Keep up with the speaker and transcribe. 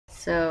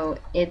So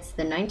it's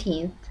the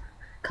 19th,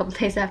 a couple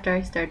days after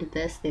I started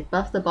this. They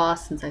buffed the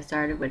boss since I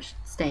started, which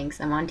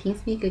stinks. I'm on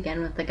TeamSpeak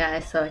again with the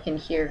guys, so I can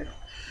hear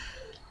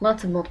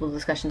lots of multiple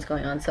discussions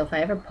going on. So if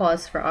I ever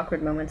pause for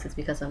awkward moments, it's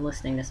because I'm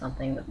listening to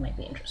something that might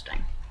be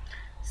interesting.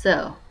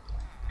 So,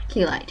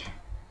 Kelight,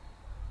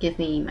 give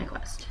me my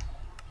quest.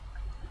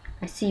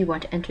 I see you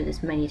want to enter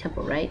this mighty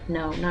temple, right?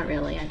 No, not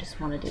really. I just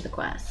want to do the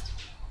quest.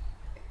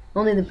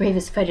 Only the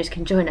bravest fighters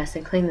can join us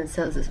and claim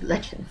themselves as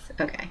legends.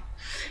 Okay.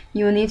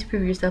 You will need to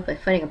prove yourself by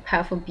fighting a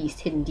powerful beast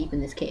hidden deep in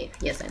this cave.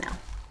 Yes, I know.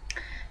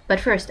 But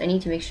first, I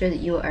need to make sure that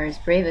you are as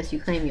brave as you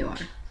claim you are.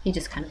 He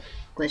just kind of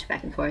glitched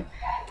back and forth.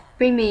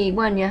 Bring me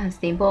 1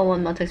 Yahstein bowl,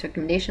 1 Maltex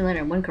recommendation letter,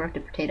 and 1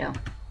 corrupted potato.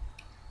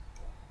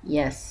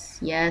 Yes,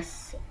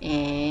 yes,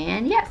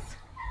 and yes.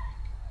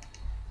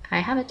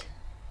 I have it.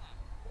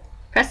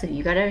 Impressive,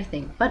 you got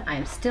everything. But I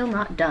am still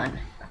not done.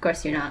 Of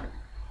course you're not.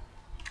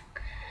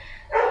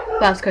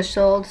 Bob's crushed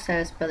soul,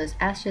 Cyrus Brothers'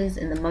 ashes,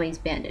 and the mummy's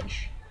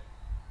bandage.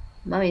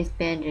 Mummy's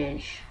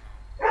bandage,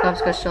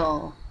 Bob's crushed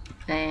soul,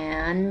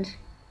 and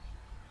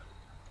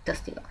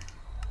Dusty Law.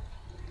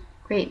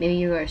 Great, maybe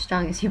you are as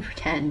strong as you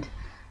pretend.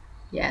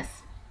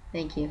 Yes,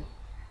 thank you.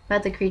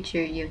 About the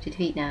creature you have to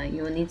defeat now,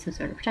 you will need some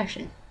sort of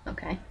protection.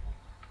 Okay.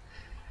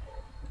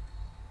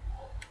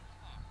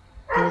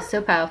 It is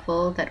so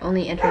powerful that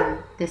only entering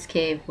this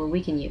cave will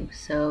weaken you,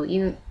 so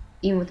even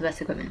with the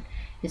best equipment.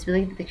 It is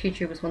believed that the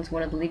creature was once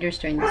one of the leaders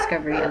during the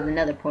discovery of the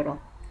Nether portal.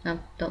 Oh,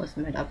 don't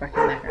listen to my dog barking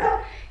in the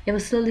background. It will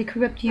slowly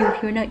corrupt you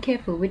if you are not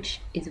careful,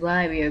 which is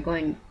why we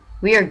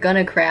are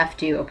gonna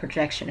craft you a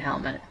protection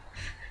helmet.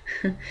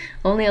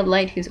 Only a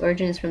light whose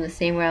origin is from the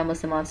same realm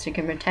as the monster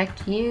can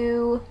protect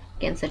you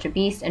against such a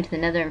beast. Enter the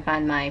Nether and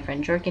find my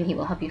friend Jorkin. He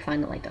will help you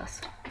find the light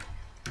dust.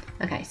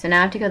 Okay, so now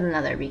I have to go to the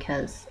Nether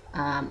because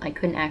I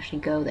couldn't actually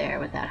go there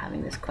without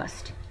having this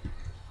quest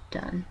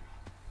done.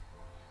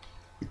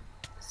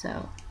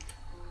 So,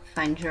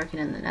 find Jorkin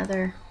in the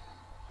Nether.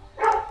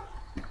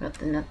 Go up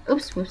the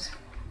oops, whoops.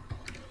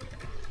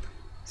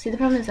 See, the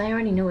problem is I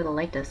already know where the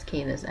light dust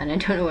cave is, and I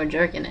don't know where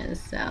Jorkin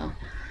is, so...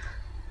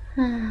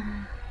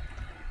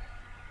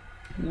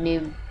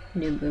 New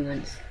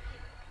movements.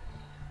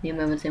 New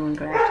movements in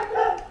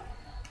WynnCraft.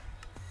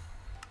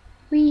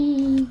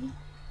 Whee!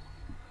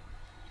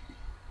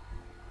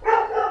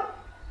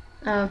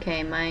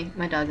 Okay,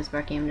 my dog is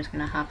barking. I'm just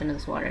gonna hop into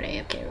this water to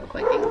AFK real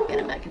quick and get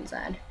him back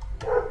inside.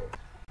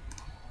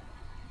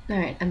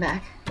 Alright, I'm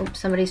back. Oops,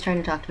 somebody's trying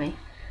to talk to me.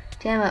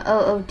 Tama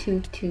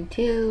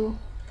 00222.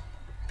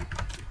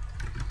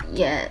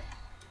 Yeah,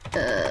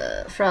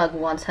 Frog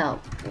wants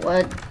help.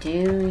 What do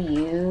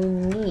you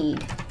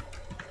need?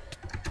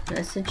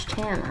 Message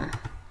Tama.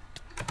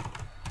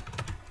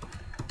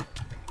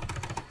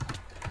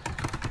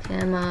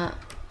 Tama,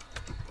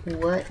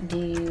 what do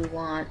you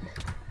want?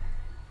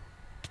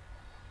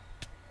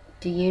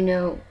 Do you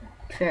know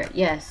Fair?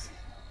 Yes.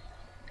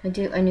 I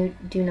do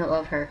know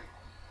of her.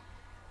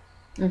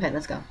 Okay,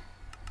 let's go.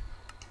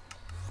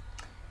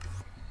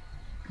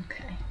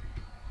 Okay.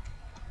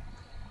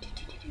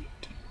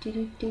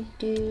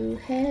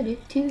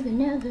 Headed to the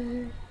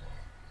Nether.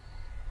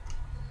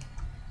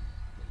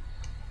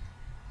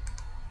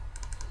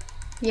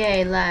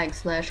 Yay, lag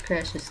 /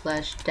 crashes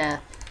 /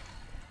 death.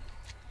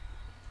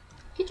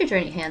 Get your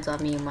dirty hands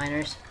off me, you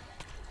miners.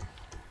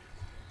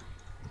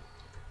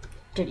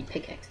 Dirty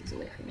pickaxes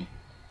away from me.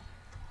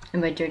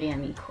 And by dirty, I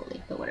mean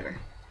coolly, but whatever.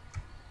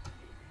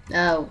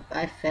 Oh,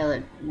 I fail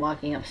at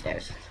walking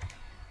upstairs.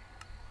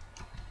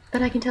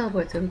 But I can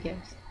teleport, so who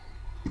cares?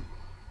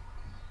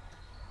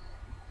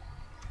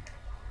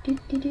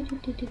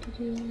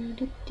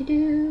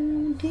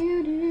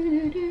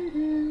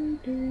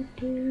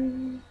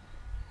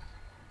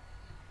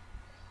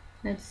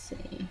 Let's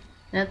see.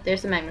 Nope,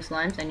 there's the magma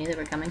slimes. I knew they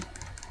were coming.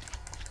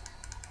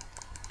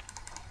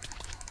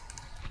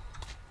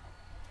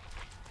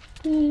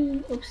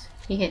 Oops,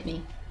 he hit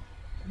me.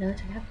 No,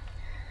 it's okay.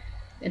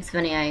 It's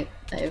funny, I've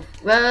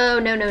whoa,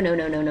 no.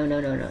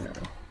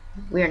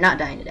 We are not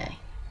dying today.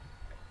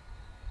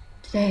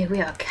 Today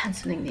we are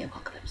canceling the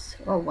apocalypse.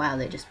 Oh wow,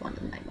 they just spawned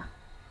in magma.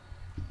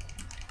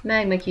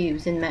 Magma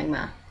cubes in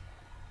magma.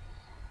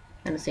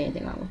 I don't see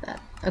anything wrong with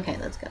that. Okay,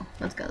 let's go.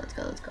 Let's go.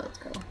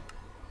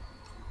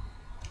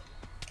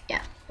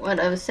 Yeah, what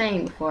I was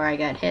saying before I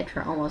got hit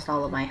for almost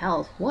all of my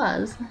health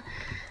was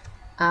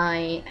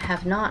I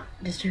have not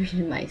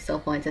distributed my soul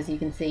points, as you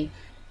can see.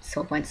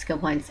 Soul points, skill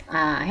points.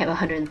 I have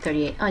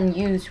 138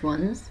 unused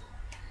ones.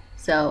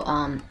 So,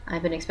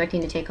 I've been expecting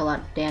to take a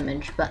lot of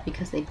damage, but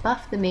because they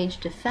buffed the mage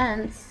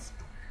defense,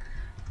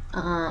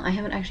 I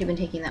haven't actually been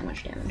taking that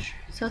much damage.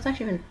 So it's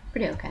actually been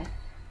pretty okay.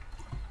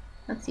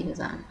 Let's see who's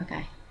on.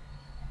 Okay.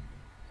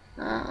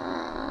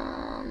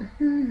 I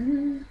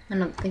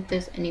don't think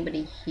there's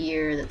anybody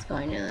here that's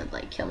going to,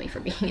 like, kill me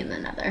for being in the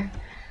Nether.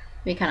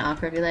 Be kind of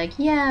awkward, be like,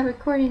 yeah,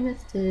 recording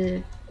this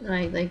to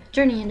like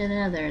journey into the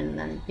Nether, and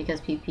then because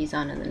PvP's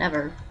on in the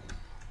Nether,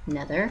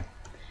 because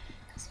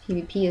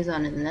PvP is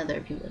on in the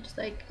Nether, people are just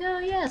like, oh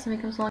yeah, somebody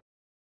comes along.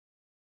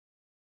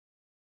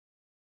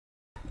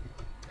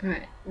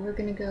 Alright, we're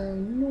gonna go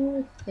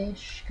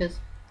north-ish,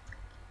 because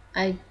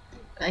I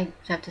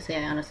have to say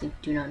I honestly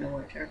do not know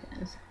where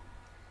Jargon is.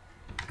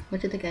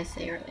 What did the guy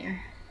say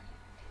earlier?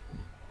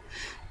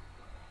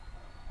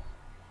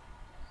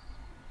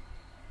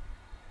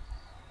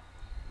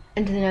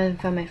 And then I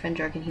found my friend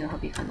Jargon, he'll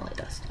help you find the light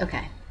dust.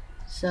 Okay.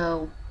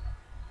 So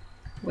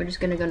we're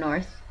just gonna go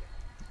north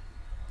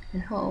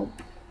and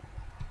hope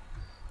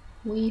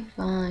we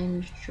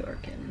find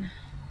Jargon.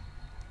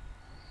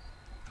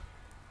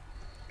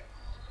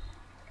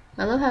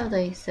 I love how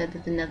they said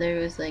that the Nether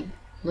was like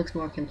looks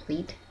more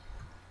complete.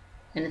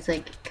 And it's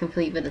like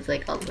complete, but it's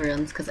like all the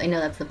ruins, because I know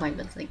that's the point,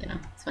 but it's like, you know,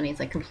 it's funny, it's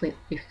like complete,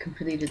 we've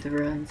completed the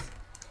ruins.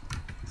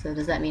 So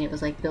does that mean it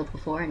was like built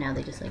before and now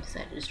they just like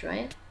decided to destroy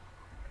it?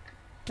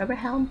 Rubber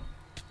helm?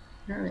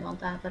 I don't really want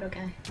that, but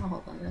okay, I'll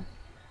hold on to it.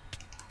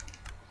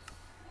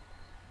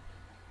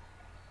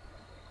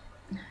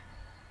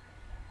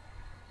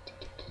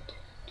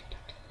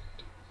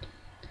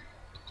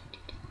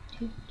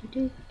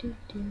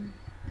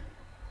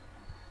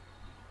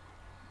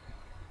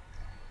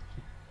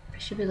 I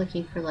should be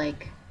looking for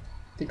like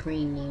the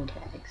green name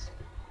tags.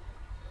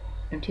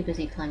 I'm too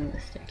busy climbing the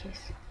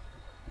staircase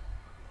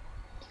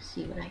to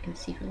see what I can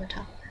see from the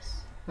top of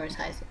this, or as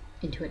high as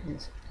into it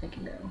as I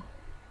can go.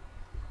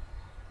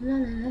 La la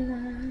la la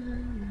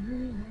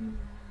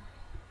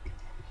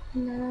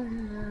la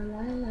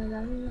la la la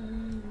la.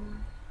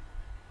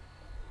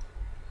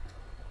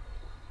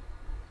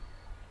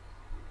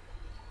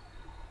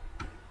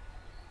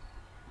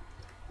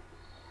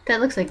 That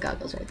looks like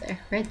goggles right there.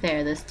 Right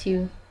there, those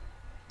two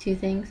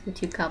things, the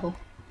two cobble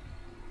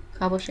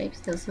shapes.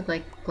 Those look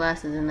like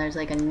glasses, and there's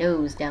like a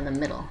nose down the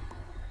middle.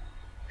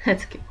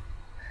 That's cute.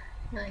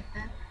 I like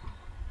that.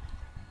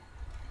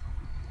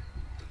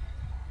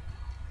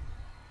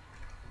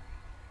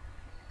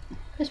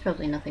 There's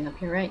probably nothing up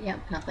here, right?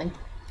 Yep, nothing.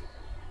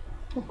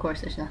 Of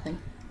course there's nothing.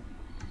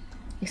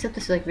 Except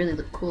this like really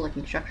cool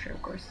looking structure,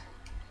 of course.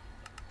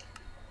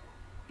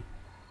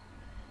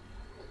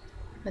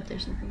 But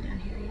there's nothing down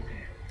here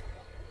either.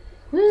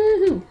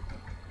 Woohoo!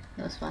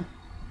 That was fun.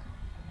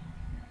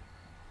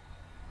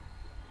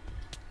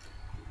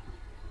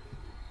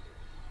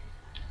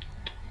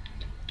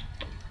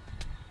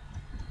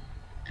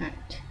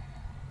 Alright.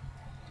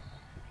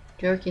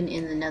 Jorkin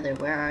in the Nether,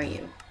 where are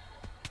you?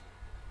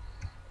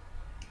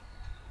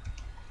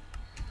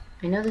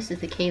 I know this is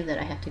the cave that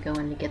I have to go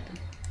in to get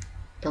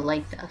the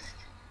light dust.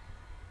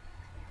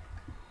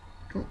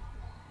 Ooh.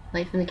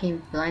 Light from the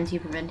cave blinds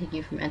you, preventing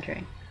you from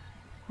entering.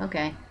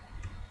 Okay.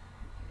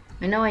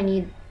 I know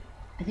I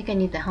think I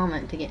need the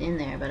helmet to get in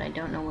there, but I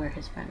don't know where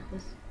his friend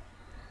is.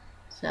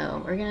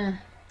 So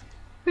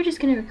we're just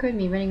gonna record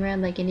me running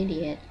around like an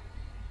idiot,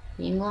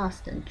 being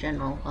lost and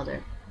general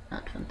other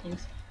not fun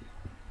things.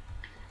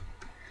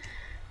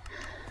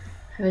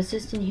 I was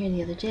just in here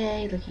the other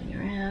day, looking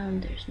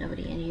around. There's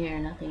nobody in here,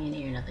 nothing in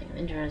here, nothing of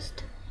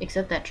interest,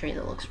 except that tree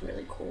that looks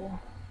really cool.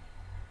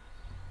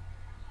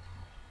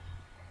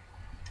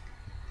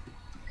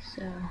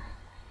 So,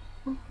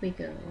 off we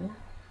go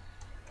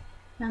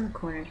around the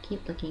corner to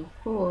keep looking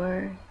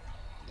for